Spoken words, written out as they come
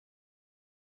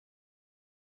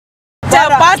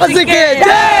பச்சை பாசிக்கு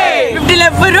Jai 50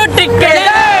 left ரூட்டுக்கு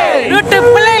Jai root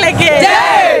பிள்ளைகளுக்கு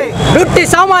Jai root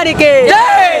சாமாரிக்கு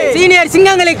Jai senior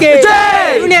சிங்கங்களுக்கு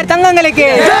Jai junior தங்கங்களுக்கு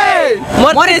Jai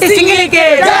மொரட்டு சிங்கிளுக்கு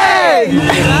ஜெய்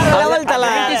லெவல் தல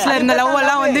ஆர்டிஸ்ட்ல இருந்த லவ்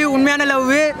எல்லாம் வந்து உண்மையான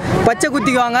லவ் பச்சை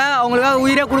குத்திக்குவாங்க அவங்களுக்காக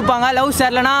உயிரே கொடுப்பாங்க லவ்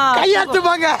சேரலனா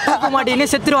கையாத்துவாங்க மாட்டின்னு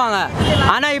செத்துருவாங்க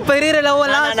ஆனா இப்ப இருக்கிற லவ்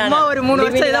எல்லாம் சும்மா ஒரு 3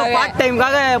 வருஷம் ஏதோ பார்ட்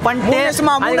டைம்காக பண்ணிட்டு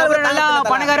அதுக்கப்புறம் நல்லா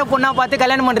பணக்கார பொண்ணா பார்த்து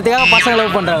கல்யாணம் பண்றதுக்காக பசங்க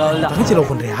லவ் பண்றாங்க அவ்வளவுதான் தங்கச்சி லவ்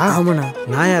பண்றியா ஆமாண்ணா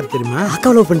நான் யார் தெரியுமா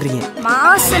அக்கா லவ் பண்றீங்க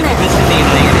மாசனே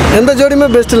எந்த ஜோடியுமே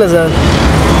பெஸ்ட் இல்ல சார்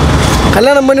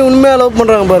கல்யாணம் பண்ணி உண்மையா லவ்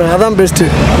பண்றாங்க பாரு அதான் பெஸ்ட்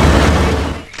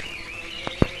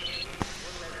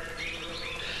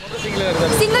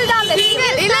சிங்கிள் தான்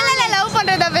சிங்கிள் இல்ல லவ்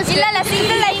பண்றதா பெஸ்ட் இல்ல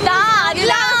சிங்கிள் லைஃப் தான்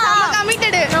அதெல்லாம்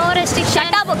committed no restriction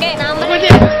shut up okay நான்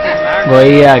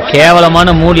கொய்யா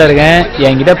கேவலமான மூட்ல இருக்கேன்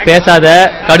என்கிட்ட பேசாத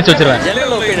கடிச்சு வச்சிருவேன்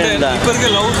இப்ப இருக்க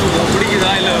லவ்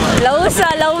பிடிக்குதா இல்ல லவ்ஸா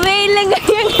லவ்வே இல்லங்க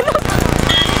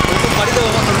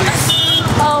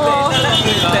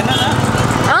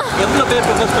எவ்வளவு பேர்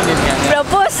ப்ரப்போஸ் பண்ணிருக்காங்க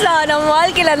ப்ரப்போஸா நம்ம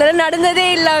வாழ்க்கையில அதெல்லாம் நடந்ததே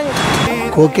இல்லங்க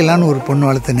கோகிலான்னு ஒரு பொண்ணு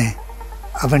வளர்த்தனே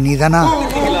அவன் நீதானா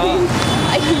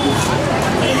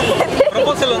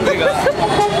ப்ரப்போசல் வந்திருக்கா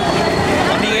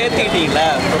நீங்க ஏத்துக்கிட்டீங்களா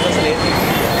ப்ரப்போசல் ஏத்துக்கிட்டீங்க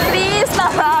ப்ளீஸ்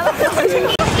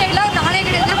எல்லாம் நானே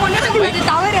கிட்ட பொண்ணு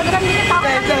தவறு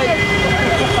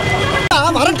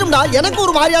அதெல்லாம் வரட்டும்டா எனக்கு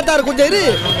ஒரு மாதிரியாத்தான் இருக்கும் சரி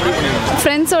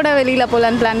ஃப்ரெண்ட்ஸோட வெளியில்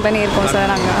போகலான்னு பிளான் பண்ணியிருக்கோம்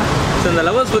சார் நாங்கள் ஸோ இந்த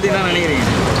லவ்வர்ஸ் பற்றி என்ன நினைக்கிறீங்க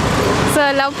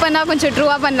சார் லவ் பண்ணால் கொஞ்சம்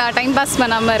ட்ரூவாக பண்ணலாம் டைம் பாஸ்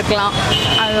பண்ணாமல் இருக்கலாம்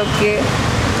அது ஓகே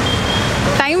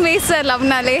டைம் வேஸ்ட் சார்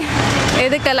லவ்னாலே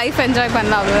எதுக்கு லைஃப் என்ஜாய்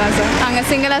பண்ணலாம் அவ்வளோதான் சார் நாங்கள்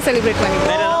சிங்கிளாக செலிப்ரேட்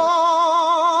பண்ணிக்கிறோம்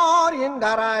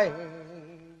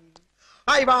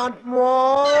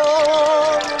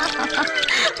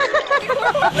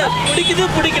பிடிக்குது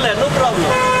பிடிக்கல நோ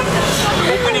ப்ராப்ளம்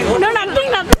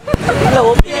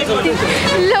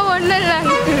இல்லை ஒன்றும் இல்லை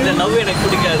இல்ல லவ் எனக்கு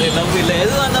பிடிக்காது லவ் இல்ல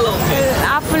எதுவா இருந்தாலும் ஓகே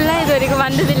அப்படிலாம் இது வரைக்கும்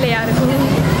வந்தது இல்லை யாருக்கும்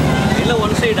இல்ல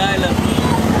ஒன் சைடா இல்ல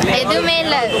எதுவுமே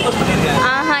இல்ல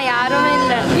ஆஹா யாருமே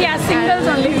இல்ல சிங்கிள்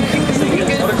சொல்லி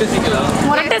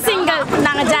மொரட்டு சிங்கிள்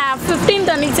நாங்க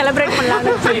 15th அன்னைக்கு செலிப்ரேட் பண்ணலாம்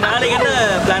நாளைக்கு என்ன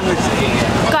பிளான் வச்சிருக்கீங்க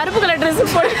கருப்பு கலர்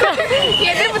ட்ரெஸ் போட்டு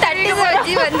எதிர்ப்பு தட்டி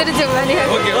போச்சு வந்துருச்சு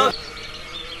ஓகே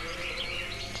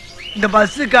இந்த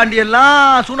பஸ்ஸுக்காண்டி எல்லாம்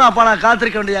சூனாப்பானா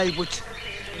காத்திருக்க வேண்டியது ஆகி போச்சு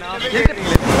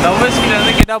லவ்வர்ஸ் கிட்ட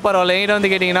வந்து கேட்டா பரவாயில்ல என்கிட்ட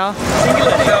வந்து கேட்டீங்கன்னா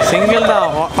சிங்கிள் தான்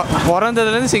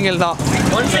பிறந்ததுலேருந்து சிங்கிள் தான்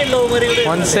ஒன்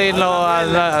சைட் லவ்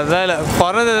அதான் இல்லை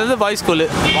பிறந்ததுலேருந்து பாய்ஸ் ஸ்கூலு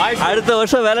அடுத்த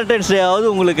வருஷம் வேலண்டைன்ஸ் டே ஆகுது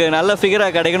உங்களுக்கு நல்ல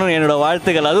ஃபிகராக கிடைக்கணும்னு என்னோட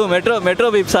வாழ்த்துக்கள் அதுவும்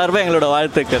மெட்ரோபீப் சார்பாக எங்களோட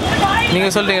வாழ்த்துக்கள்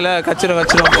நீங்கள் சொல்லிட்டீங்களே கச்சிரும்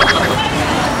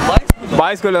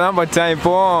பாய்ஸ் ஸ்கூலில் தான் படித்தேன்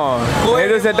இப்போது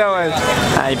எதுவும் செட் ஆகாது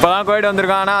இப்போ தான் கோயிட்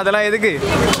வந்திருக்கான் ஆனால் அதெல்லாம் எதுக்கு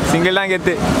சிங்கிள் தான்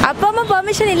கெத்து அப்பா அம்மா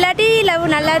பெர்மிஷன் இல்லாட்டி லவ்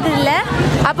நல்லது இல்லை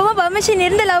அப்பா அம்மா பெர்மிஷன்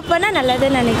இருந்து லவ் பண்ணால்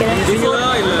நல்லதுன்னு நினைக்கிறேன்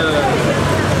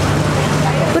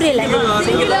புரியல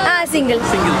சிங்கிள்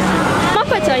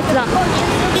பாப்பா சாய்ஸ் தான்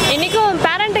என்றைக்கும்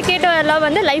பேரண்ட்டை கேட்ட லவ்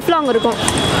வந்து லைஃப் லாங் இருக்கும்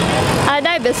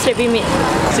அதுதான் பெஸ்ட் எப்பயுமே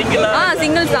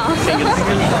சிங்கிள்ஸ் தான்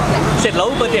சரி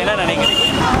லவ் பற்றி என்ன நினைக்கிறீங்க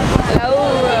லவ்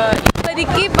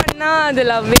இப்போதைக்கு பண்ணால் அது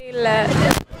லவ்வே இல்லை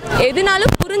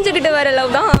எதுனாலும் புரிஞ்சுக்கிட்டு வர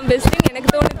லவ் தான் பெஸ்ட்டுன்னு எனக்கு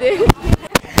தோணுது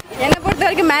என்னை பொறுத்த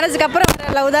வரைக்கும் மேரேஜுக்கு அப்புறம் வர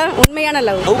லவ் தான் உண்மையான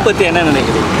லவ் லவ் பற்றி என்ன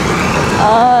நினைக்கிறீங்க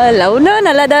லவ்னா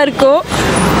நல்லா தான் இருக்கும்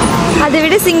அதை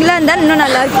விட சிங்கிளாக இருந்தால் இன்னும்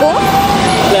நல்லாயிருக்கும்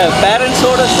இல்லை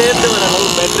பேரண்ட்ஸோட சேர்த்து வர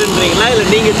லவ் பெட்டர்ன்றீங்களா இல்லை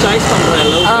நீங்கள் சாய்ஸ் பண்ணுற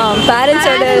லவ்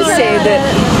பேரண்ட்ஸோட சேர்ந்து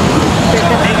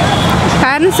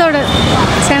பேரண்ட்ஸோட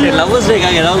சேர்ந்து லவ்வர்ஸ்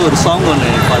டேக்காக ஏதாவது ஒரு சாங்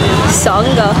ஒன்று பாடுங்க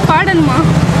சாங்கா பாடணுமா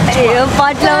ஐயோ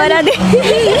பாட்டில் வராது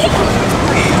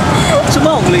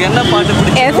சும்மா உங்களுக்கு என்ன பாட்டு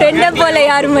பிடிக்கும் என் ஃப்ரெண்டை போல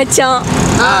யார் மச்சான்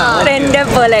ஃப்ரெண்டை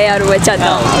போல யார் மச்சான்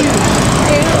தான்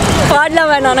பாடல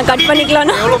வேணாம் நான் கட்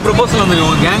பண்ணிக்கலாம்னா எவ்வளோ ப்ரொபோசல் வந்துருக்கு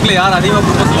உங்கள் கேங்கில் யார் அதிகமாக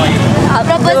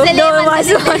ப்ரொபோசல்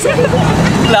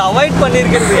இல்லை அவாய்ட்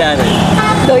பண்ணியிருக்கிறது யார்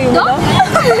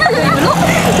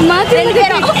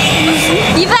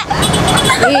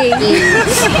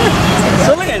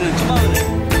சொல்லுங்க சும்மா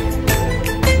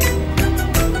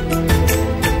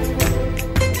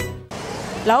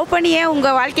லவ் பண்ணி ஏன்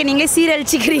உங்கள் வாழ்க்கையை நீங்களே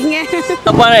சீரழிச்சிக்கிறீங்க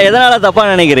தப்பான எதனால்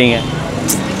தப்பாக நினைக்கிறீங்க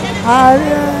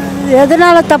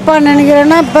எதனால் தப்பாக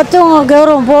நினைக்கிறேன்னா பெற்றவங்க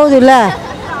கௌரவம் போகுது இல்லை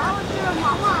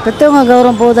பெற்றவங்க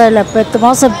கௌரவம் போகுதா இல்லை 10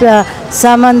 மாதம்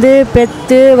சமந்து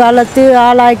பெற்று வளர்த்து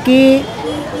ஆளாக்கி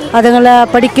அதுங்களை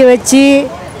படிக்க வச்சு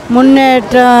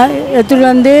முன்னேற்றம் எடுத்துகிட்டு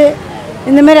வந்து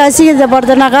இந்தமாரி அசிங்கத்தை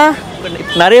படுத்தினாக்கா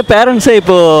நிறைய பேரண்ட்ஸை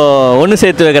இப்போது ஒன்று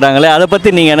சேர்த்து வைக்கிறாங்களே அதை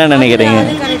பற்றி நீங்கள் என்ன நினைக்கிறீங்க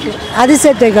அது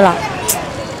சேர்த்து வைக்கலாம்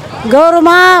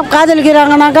கௌரவமாக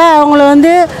காதலிக்கிறாங்கனாக்கா அவங்கள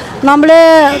வந்து நம்மளே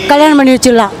கல்யாணம் பண்ணி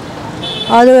வச்சிடலாம்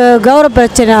அது கௌரவ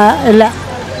பிரச்சனை இல்லை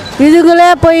இதுங்களே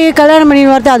போய் கல்யாணம் பண்ணி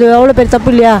வரது அது எவ்வளோ பெரிய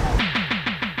தப்பு இல்லையா?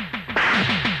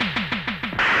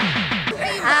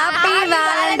 ஹாப்பி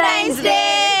வேலண்டைன்ஸ் டே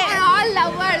ஆல்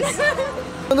லவ்வர்ஸ்.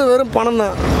 வந்து வெறும் பணம்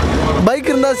தான். பைக்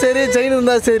இருந்தால் சரி, செயின்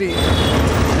இருந்தால் சரி,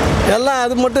 எல்லாம்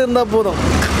அது மட்டும் இருந்தால் போதும்.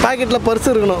 பாக்கெட்டில்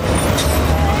பர்ஸ் இருக்கணும்.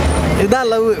 இதுதான்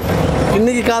லவ்.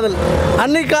 இன்னைக்கு காதல்,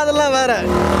 அன்னைக்கு காதல்லாம் வேற.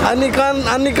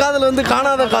 அன்னைக்கு காதல் வந்து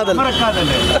காணாத காதல்.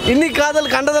 இன்னைக்கு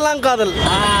காதல் கண்டதெல்லாம் காதல்.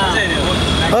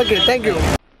 Okay, thank you.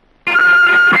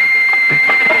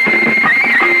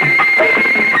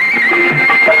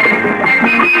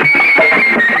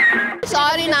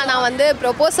 சாரி, நான் வந்து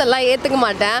ப்ரொபோசல்லாம் ஏற்றுக்க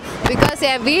மாட்டேன். பிகாஸ்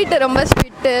என் வீட்டு ரொம்ப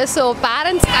ஸ்ட்ரிக்ட்டு. ஸோ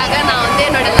பேரண்ட்ஸ்க்காக நான் வந்து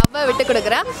என்னோடய லவ்வை விட்டு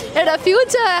கொடுக்குறேன். என்னோடய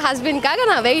ஃப்யூச்சர் ஹஸ்பண்ட்காக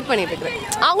நான் வெயிட் பண்ணிட்டு இருக்கிறேன்.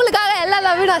 அவங்களுக்காக எல்லா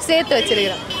லவ்வையும் நான் சேர்த்து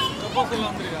வச்சிருக்கிறேன்.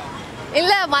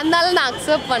 இல்லை வந்தாலும் நான்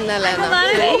அக்செப்ட் பண்ணலை.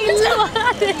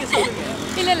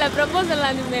 இல்லை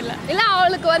ப்ரொபோசல்லாம் இல்லை. இல்லை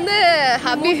அவளுக்கு வந்து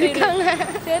ஹாப்பி இருக்காங்க.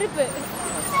 செருப்பு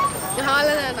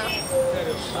அவ்வளோதானா?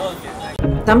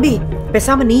 தம்பி,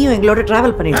 பேசாம நீயும் எங்களோட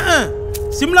டிராவல் பண்ணிடு.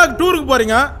 சிம்லாக்கு டூருக்கு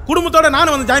போறீங்க, குடும்பத்தோட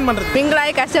நானும் வந்து ஜாயின் பண்றேன்.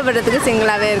 சிங்கிளாகவே கஷ்டப்படுறதுக்கு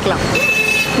சிங்கிளாகவே இருக்கலாம்.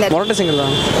 மொரட்டு சிங்கிள்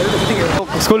தான்.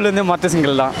 ஸ்கூல்லேருந்து மொத்த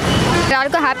சிங்கிள் தான்.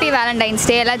 எல்லாருக்கும் ஹாப்பி வேலண்டைன்ஸ்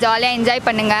டே. எல்லாம் ஜாலியாக என்ஜாய்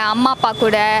பண்ணுங்கள். அம்மா அப்பா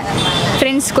கூட,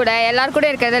 ஃப்ரெண்ட்ஸ் கூட, எல்லாரும் கூட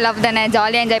இருக்கிறது லவ் தானே.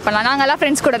 ஜாலியாக என்ஜாய் பண்ணலாம். நாங்கள்லாம்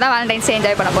ஃப்ரெண்ட்ஸ் கூட தான் வேலண்டைன்ஸ் டே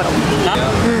என்ஜாய் பண்ண போகிறோம்.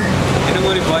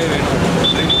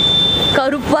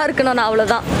 கருப்பாக இருக்கணும், நான்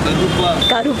அவ்வளோதான்.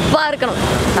 கருப்பாக இருக்கணும்,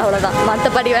 அவ்வளோதான்.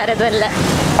 மற்றபடி வேறு எதுவும் இல்லை.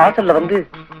 ஹாஸ்டல்ல வந்து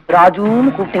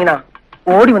ராஜுன்னு கூப்பிட்டீங்கன்னா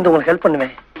ஓடி வந்து உங்களுக்கு ஹெல்ப்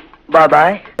பண்ணுவேன்.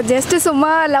 பாய். ஜஸ்ட்டு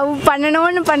சும்மா லவ்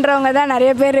பண்ணணும்னு பண்ணுறவங்க தான்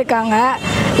நிறைய பேர் இருக்காங்க.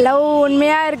 லவ்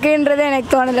உண்மையாக இருக்குன்றது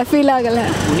எனக்கு தோணலை, ஃபீல் ஆகலை.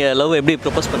 நீங்கள் லவ் எப்படி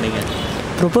ப்ரொப்போஸ் பண்ணீங்க?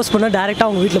 ப்ரொப்போஸ் பண்ணால் டேரெக்டாக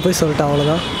அவங்க வீட்டில் போய் சொல்லிட்டேன்,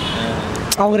 அவ்வளோதான்.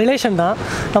 அவங்க ரிலேஷன் தான்,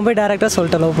 நான் போய் டேரெக்டாக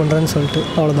சொல்லிட்டேன் லவ் பண்ணுறேன்னு சொல்லிட்டு,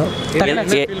 அவ்வளோதான்.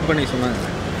 ஃபீல் பண்ணி சொன்னாங்க.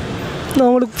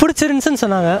 அவங்களுக்கு பிடிச்சிருந்துச்சுன்னு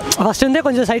சொன்னாங்க. ஃபஸ்ட் இருந்தே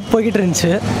கொஞ்சம் சைட் போய்கிட்டு இருந்துச்சு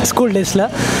ஸ்கூல் டேஸில்.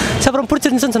 சரி, அப்புறம்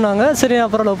பிடிச்சிருந்துச்சுன்னு சொன்னாங்க. சரி,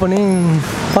 அப்புறம் லவ்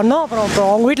பண்ணோம். அப்புறம்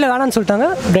அவங்க வீட்டில் வேணான்னு சொல்லிட்டாங்க,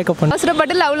 பிரேக்கப் பண்ணோம்.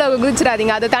 அவசரப்பட்டு லவ்வில்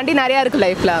குதிச்சிடாதீங்க, அதை தாண்டி நிறையா இருக்குது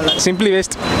லைஃப்பில். அவ்வளோ சிம்பிளி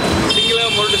வேஸ்ட்.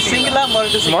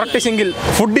 மொரட்டு சிங்கிள்.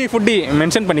 ஃபுட்டி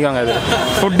மென்ஷன் பண்ணிக்கோங்க. அது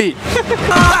ஃபுட்டி.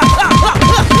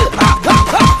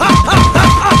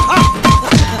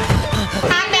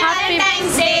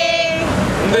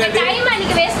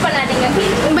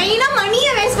 மெயினாக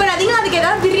மணியை வேஸ்ட் பண்ணாதீங்க. அதுக்கு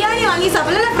ஏதாவது பிரியாணி வாங்கி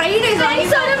சாப்பிடலாம், ஃப்ரைட் ரைஸ் வாங்கி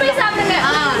சாப்பிடுங்க.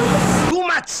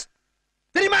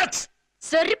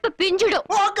 செருப்பு பிஞ்சிடும்.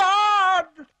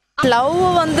 லவ்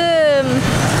வந்து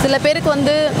சில பேருக்கு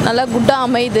வந்து நல்லா குட்டாக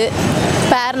அமையுது,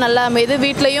 பேர் நல்லா அமையுது,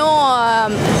 வீட்லேயும்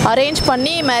அரேஞ்ச்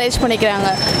பண்ணி மேரேஜ் பண்ணிக்கிறாங்க.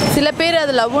 சில பேர்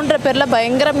அது லவ்ன்ற பேரில்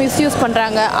பயங்கர மிஸ்யூஸ்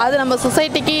பண்ணுறாங்க. அது நம்ம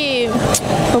சொசைட்டிக்கு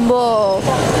ரொம்ப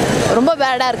ரொம்ப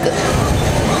பேடாக இருக்குது.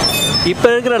 இப்போ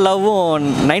இருக்கிற லவ்வும்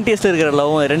 90s இருக்கிற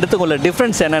லவ்வும் ரெண்டுத்துக்கும் உள்ள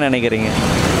டிஃப்ரென்ஸ் என்ன நினைக்கிறீங்க?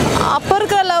 அப்போ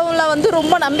இருக்கிற லவ்வில் வந்து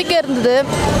ரொம்ப நம்பிக்கை இருந்தது.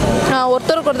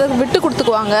 ஒருத்தருக்கு ஒருத்தருக்கு விட்டு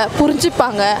கொடுத்துக்குவாங்க,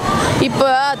 புரிஞ்சுப்பாங்க. இப்போ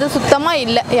அது சுத்தமாக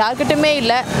இல்லை, யார்கிட்டையுமே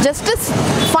இல்லை. ஜஸ்ட்டு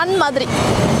ஃபன் மாதிரி.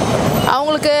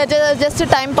 அவங்களுக்கு ஜஸ்ட்டு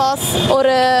டைம் பாஸ்,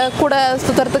 ஒரு கூட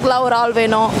சுற்றுறதுக்குலாம் ஒரு ஆள்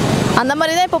வேணும். அந்த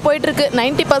மாதிரி தான் இப்போ போயிட்டுருக்கு.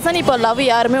 90% இப்போ லவ்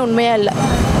யாருமே உண்மையாக இல்லை.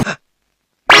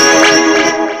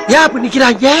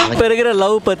 இப்போ இருக்கிற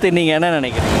லவ் பற்றி நீங்கள் என்ன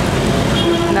நினைக்கிறீங்க?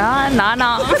 நானா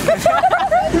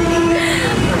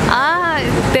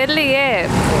தெரியலையே.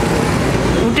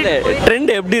 ட்ரெண்ட்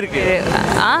எப்படி இருக்கு?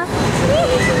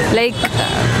 லைக்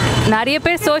நிறைய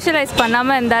பேர் சோஷியலைஸ்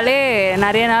பண்ணாமல் இருந்தாலே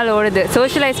நிறைய நாள் ஓடுது.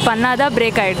 சோஷியலைஸ் பண்ணால் தான்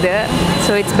பிரேக் ஆகிடுது.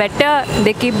 So it's better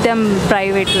they keep them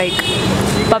private. Like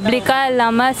பப்ளிக்காக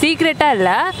இல்லாமல் சீக்ரெட்டாக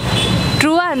இல்லை,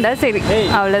 ட்ரூவாக இருந்தால் சரி,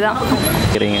 அவ்வளோதான்.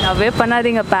 லவ்வே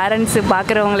பண்ணாதீங்க, பேரண்ட்ஸ்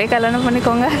பார்க்குறவங்களே கல்யாணம்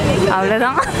பண்ணிக்கோங்க,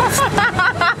 அவ்வளோதான்.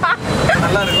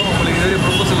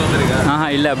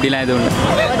 இல்லை அப்படிலாம் எதுவும்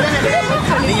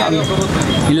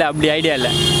இல்லை. அப்படி ஐடியா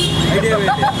இல்லை.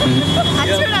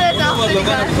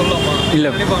 இல்லை,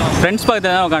 ஃப்ரெண்ட்ஸ்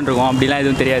பக்கத்தில் தான் உட்காந்துருக்கோம். அப்படிலாம்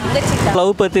எதுவும் தெரியாது.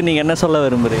 லவ் பற்றி நீங்கள் என்ன சொல்ல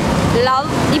விரும்புகிறீங்க? லவ்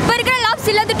இப்போ இருக்கிற லவ்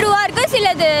சிலது ட்ரூவாக இருக்குது,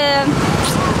 சிலது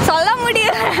சொல்ல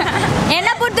முடியல.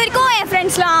 என்னை பொறுத்த வரைக்கும் என்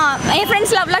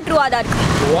ஃப்ரெண்ட்ஸ் லவ்லாம் ட்ரூவாக தான் இருக்குது.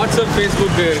 வாட்ஸ்அப்,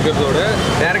 ஃபேஸ்புக் இருக்கிறதோட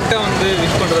டேரெக்டாக வந்து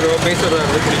விஷ் பண்ணுறதோ பேசுகிறதோ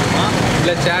பிடிக்குமா,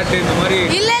 இல்லை சேட்டு இந்த மாதிரி?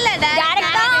 இல்லை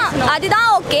டேரெக்டாக அதுதான்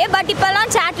ஓகே. பட் இப்போல்லாம்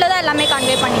சேட்டில் தான் எல்லாமே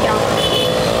கன்வே பண்ணிக்கிறோம்.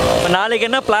 நாளைக்கு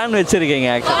என்ன பிளான் வச்சுருக்கீங்க?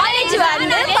 காலேஜ்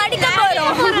வந்து படிக்க போகிறோம்.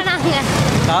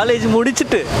 காலேஜ்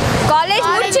முடிச்சுட்டு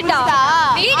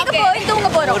வீட்டுக்கு போய் தூங்க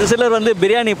போகிறோம். ஒரு சிலர் வந்து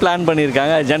பிரியாணி பிளான்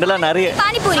பண்ணியிருக்காங்க. ஜென்ரலாக நிறைய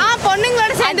பானிபூரி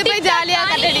பொண்ணுங்களோட சேர்ந்து போய் ஜாலியாக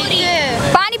கட்டடிச்சு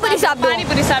பானிபூரி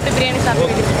சாப்பிட்டு பிரியாணி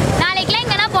சாப்பிட்டு நாளைக்குலாம்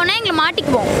எங்கன்னா போனால் எங்களை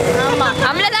மாட்டிக்குவோம். ஆமாம்,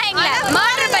 அவ்வளோதான். எங்களை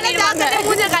மர்டர் பண்ணிடுவாங்க.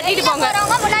 பூஜை கட்டிட்டு போங்க,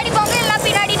 முன்னாடி போங்க, எல்லாம்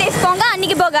பின்னாடி டேஸ் போங்க,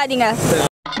 அன்னைக்கு போகாதீங்க.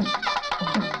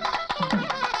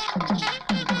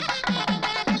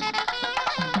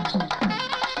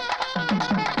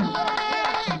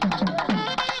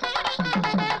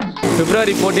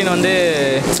 February 14 வந்து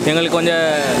எங்களுக்கு கொஞ்சம்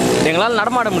எங்களால்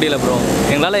நடமாட முடியல ப்ரோ.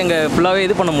 எங்களால் ஃபுல்லாகவே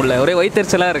இது பண்ண முடியல, ஒரே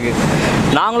வயிற்றுச்சலாக இருக்குது.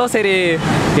 நாங்களும் சரி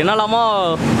என்னலாமோ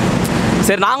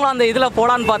சரி நாங்களும் அந்த இதில்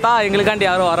போகலான்னு பார்த்தா எங்களுக்காண்டி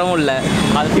யாரும் வரவும் இல்லை.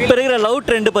 அது இப்போ இருக்கிற லவ்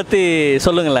ட்ரெண்டு பற்றி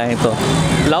சொல்லுங்களேன். இப்போ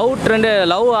லவ் ட்ரெண்டு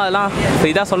அதெல்லாம் இப்போ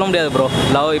இதாக சொல்ல முடியாது ப்ரோ.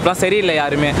 லவ் இப்போலாம் சரியில்லை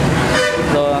யாருமே.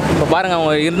 இப்போ பாருங்கள்,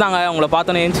 அவங்க இருந்தாங்க, அவங்கள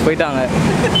பார்த்தோன்னே ஏஞ்சி போயிட்டாங்க.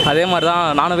 அதே மாதிரி தான்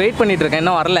நானும் வெயிட் பண்ணிகிட்ருக்கேன்,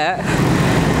 இன்னும் வரல.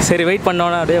 சரி வெயிட்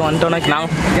பண்ணோன்னே அப்படியே வந்துட்டோன்னே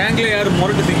நாங்கள் கேங்கில் யார்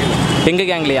முரட்டு சிங்கிள்? எங்கள்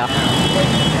கேங்லையா?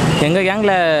 எங்கள்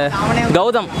கேங்கில்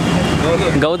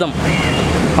கௌதம்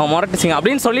அவன் முரட்டு சிங்க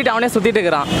அப்படின்னு சொல்லிட்டு அவனே சுற்றிட்டு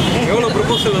இருக்கிறான். எவ்வளோ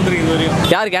ப்ரொபோசல் வந்துருக்கு இது வரையும்?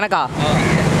 யாருக்கு? எனக்கா?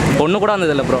 ஒன்று கூட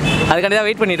வந்ததில்லை ப்ரோ. அதுக்காண்டி தான்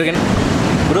வெயிட் பண்ணிட்டு இருக்கேன்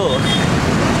ப்ரோ.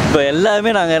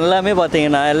 இப்போ நாங்கள் எல்லாமே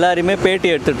பார்த்தீங்கன்னா எல்லாருமே பேட்டி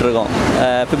எடுத்துகிட்ருக்கோம்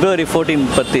February 14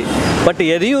 பற்றி. பட்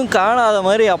எதையும் காணாத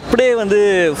மாதிரி அப்படியே வந்து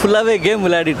ஃபுல்லாகவே கேம்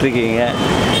விளையாடிட்டுருக்கீங்க.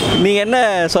 நீங்கள் என்ன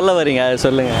சொல்ல வரீங்க அது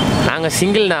சொல்லுங்கள். நாங்கள்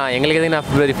சிங்கிள்ண்ணா, எங்களுக்கு எதுக்கு நான்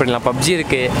February 14 பப்ஜி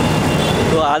இருக்குது.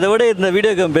 ஸோ அதை விட இந்த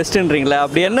வீடியோ கேம் பெஸ்ட்டுன்றீங்களா?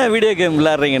 அப்படி என்ன வீடியோ கேம்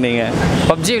விளையாடுறீங்க நீங்கள்?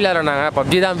 பப்ஜி விளையாடுறோம் நாங்கள்.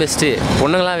 பப்ஜி தான் பெஸ்ட்டு.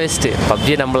 பொண்ணுங்களாம் வேஸ்ட்டு.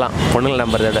 பப்ஜியை நம்பலாம், பொண்ணுங்களை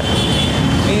நம்புறத விட.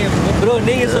 ப்ரோ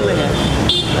நீங்கள் சொல்லுங்கள்.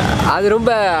 அது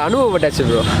ரொம்ப அனுபவப்பட்டாச்சு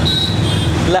ப்ரோ.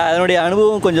 இல்லை, அதனுடைய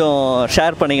அனுபவம் கொஞ்சம்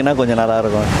ஷேர் பண்ணிங்கன்னா கொஞ்சம்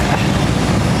நல்லாயிருக்கும்.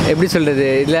 எப்படி சொல்கிறது,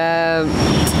 இல்லை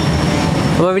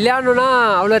நம்ம விளையாடணுன்னா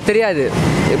அவ்வளோ தெரியாது.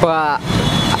 இப்போ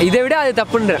இதை விட அது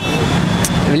தப்புன்றேன்.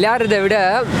 விளையாடுறத விட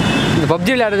இந்த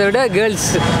பப்ஜி விளையாடுறத விட கேர்ள்ஸ்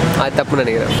அது தப்புன்னு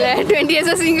நினைக்கிறேன். 20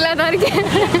 இயர்ஸாக சிங்கிளாக தான் இருக்கேன்.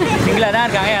 சிங்கிளாக தான்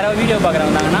இருக்காங்க. யாராவது வீடியோ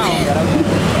பார்க்குறாங்கன்னா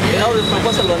ஏதாவது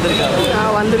ப்ரொபோசல் வந்திருக்கா?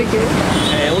 வந்திருக்கு.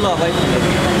 எவ்வளோ அவாய்ட்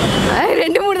பண்ணிருக்கீங்க?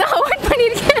 2-3 தான் அவாய்ட்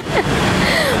பண்ணியிருக்கேன்.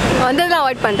 வந்ததெல்லாம்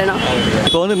அவாய்ட் பண்ணிட்டேன்.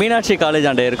 இப்போ வந்து மீனாட்சி காலேஜ்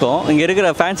ஆண்டே இருக்கோம். இங்கே இருக்கிற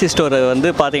ஃபேன்சி ஸ்டோர் வந்து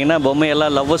பார்த்தீங்கன்னா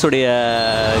பொம்மையெல்லாம் லவ்வர்ஸுடைய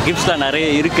கிஃப்ட்ஸ்லாம் நிறைய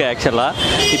இருக்குது ஆக்சுவலாக.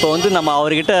 இப்போ வந்து நம்ம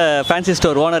அவர்கிட்ட ஃபேன்சி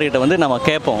ஸ்டோர் ஓனர்கிட்ட வந்து நம்ம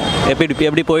கேட்போம்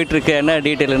எப்படி போயிட்டுருக்கு, என்ன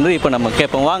டீட்டெயில் இருந்து இப்போ நம்ம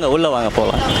கேட்போம். வாங்க உள்ளே வாங்க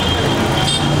போகலாம்.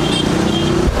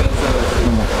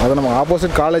 அது நம்ம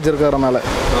ஆப்போசிட் காலேஜ் இருக்கிறதுனால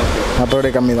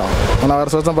மற்றபடி கம்மி தான். ஆனால்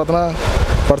வருஷம் பார்த்தோன்னா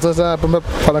வருஷம் எப்பவுமே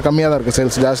பணம் கம்மியாக தான் இருக்குது.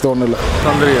 சேல்ஸ் ஜாஸ்தி ஒன்றும் இல்லை.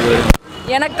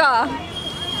 எனக்கா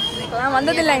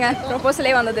வந்ததில்லைங்க,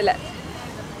 ப்ரொபோசலே வந்ததில்லை.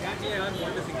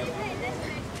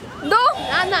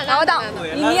 அவதான்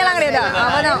இனியெல்லாம் கிடையாது.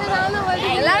 அவதான்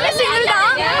எல்லாமே சிங்கிள்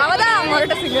தான். அவதான்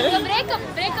முரட்டு சிங்கிள்.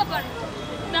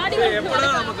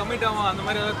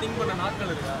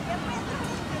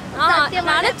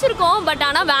 நினைச்சிருக்கோம், பட்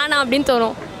ஆனால் வேணாம் அப்படின்னு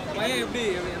தோணும்.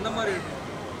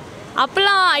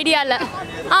 அப்பெல்லாம் ஐடியா இல்லை.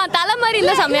 தலை மாதிரி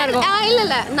இருந்தால் செம்மையாக இருக்கும்.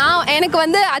 இல்லை நான் எனக்கு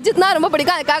வந்து அஜித்னா ரொம்ப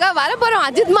பிடிக்கும். அதுக்காக வரப்போகிறோம்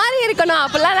அஜித் மாதிரி இருக்கணும்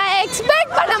அப்படிலாம் நான்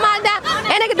எக்ஸ்பெக்ட் பண்ண மாட்டேன்.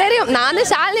 எனக்கு தெரியும் நான்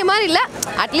ஷாலினி மாதிரி இல்லை.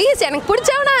 அட்லீஸ்ட் எனக்கு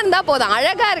பிடிச்சவனா இருந்தால் போதும்.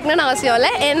 அழகாக இருக்கணும்னு அவசியம்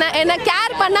இல்லை. என்ன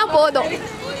கேர் பண்ணால் போதும்.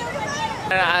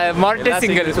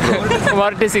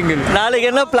 முரட்டு சிங்கிள். நாளைக்கு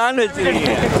என்ன பிளான்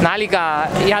வச்சுருக்கீங்க? நாளைக்கா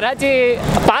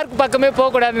யாராச்சும் பார்க் பக்கமே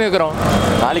போகக்கூடாதுன்னு இருக்கிறோம்.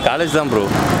 நாளைக்கு காலேஜ் தான் ப்ரோ.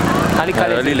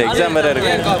 வெளியில் எக்ஸாம் வேறு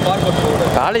இருக்கு.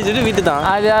 காலேஜ் வீட்டு தான்.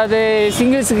 அது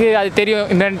சிங்கிள்ஸுக்கு அது தெரியும்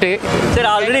என்னன்ட்டு. சரி,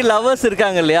 ஆல்ரெடி லவ்வர்ஸ்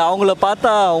இருக்காங்க இல்லையா, அவங்கள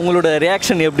பார்த்தா உங்களோட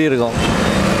ரியாக்ஷன் எப்படி இருக்கும்?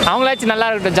 அவங்களாச்சும் நல்லா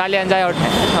இருக்கட்டும், ஜாலியாக என்ஜாய்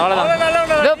ஆகட்டும், அவ்வளோதான்.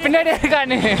 பின்னாடி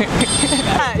இருக்கானு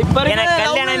எனக்கு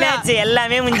கல்யாணமே ஆச்சு,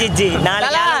 எல்லாமே முடிஞ்சிச்சு.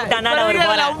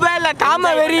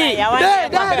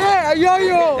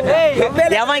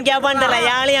 எவன் கேப்பான்னு தெரியல.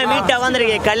 யாழையும் வீட்டை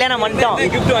உட்காந்துருக்கு. கல்யாணம்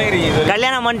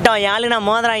பண்ணிட்டோம் யாழு நான்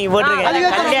மோதிரம் வாங்கி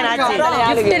போட்டிருக்கேன். கல்யாணம் ஆச்சு.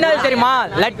 தெரியுமா,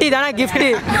 லட்டி தானே கிஃப்ட்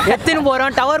எத்தனை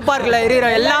போறோம். டவர் பார்க்ல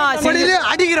இருக்கிறோம், எல்லாம்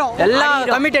அடிக்கிறோம், எல்லாம்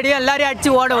கமிட்டடியும் எல்லாரையும்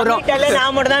அடிச்சு ஓட வரும்.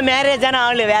 நான் மட்டும் தான் மேரேஜ் ஆன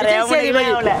ஆளு, வேற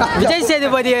விஜய்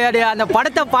சேதுபதி அந்த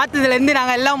படத்தை பார்த்ததுல இருந்து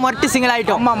நாங்க எல்லாம் முரட்டு சிங்கிள்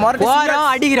ஆயிட்டோம். போறோம்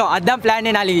அடிக்கிறோம், அதான்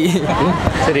பிளானே நாளைக்கு.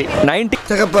 சரி, 90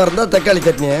 சகப்பா இருந்தா தக்காளி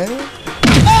சட்னி.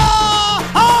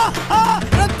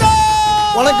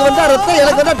 உனக்கு வந்தா ரத்தம்,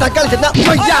 எனக்கு வந்தா தக்காளி சட்னி.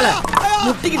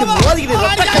 முட்டிக்கிட்டு மோதிக்கிட்டு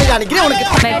ரத்த கை காணிக்கிறேன் உனக்கு.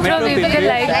 மெட்ரோபீப்க்கு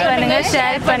லைக் பண்ணுங்க,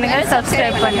 ஷேர் பண்ணுங்க,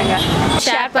 சப்ஸ்கிரைப் பண்ணுங்க.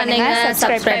 ஷேர் பண்ணுங்க,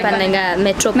 சப்ஸ்கிரைப் பண்ணுங்க.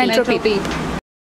 மெட்ரோபீப்.